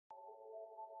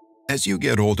As you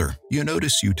get older, you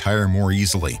notice you tire more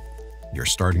easily. You're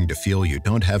starting to feel you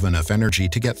don't have enough energy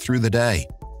to get through the day.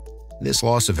 This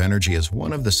loss of energy is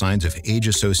one of the signs of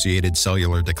age-associated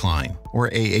cellular decline, or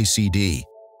AACD.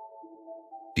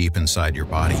 Deep inside your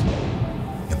body,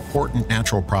 important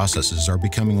natural processes are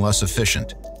becoming less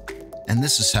efficient, and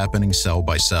this is happening cell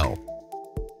by cell.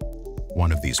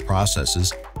 One of these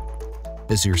processes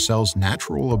is your cell's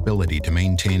natural ability to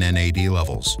maintain NAD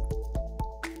levels.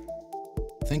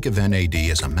 Think of NAD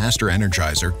as a master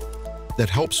energizer that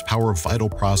helps power vital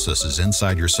processes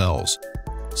inside your cells,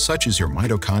 such as your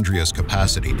mitochondria's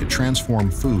capacity to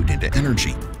transform food into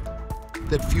energy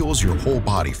that fuels your whole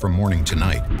body from morning to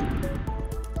night.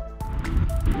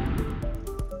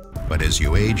 But as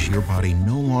you age, your body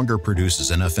no longer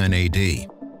produces enough NAD.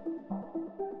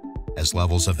 As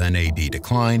levels of NAD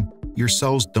decline, your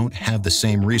cells don't have the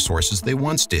same resources they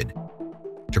once did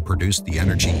to produce the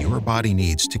energy your body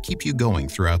needs to keep you going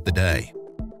throughout the day.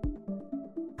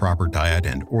 Proper diet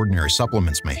and ordinary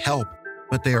supplements may help,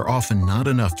 but they are often not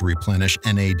enough to replenish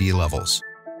NAD levels.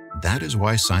 That is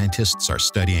why scientists are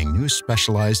studying new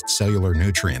specialized cellular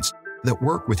nutrients that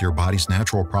work with your body's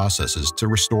natural processes to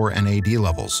restore NAD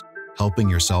levels, helping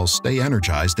your cells stay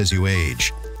energized as you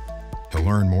age. To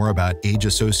learn more about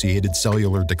age-associated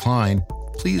cellular decline,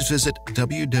 please visit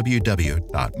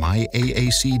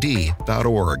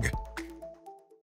www.myAACD.org.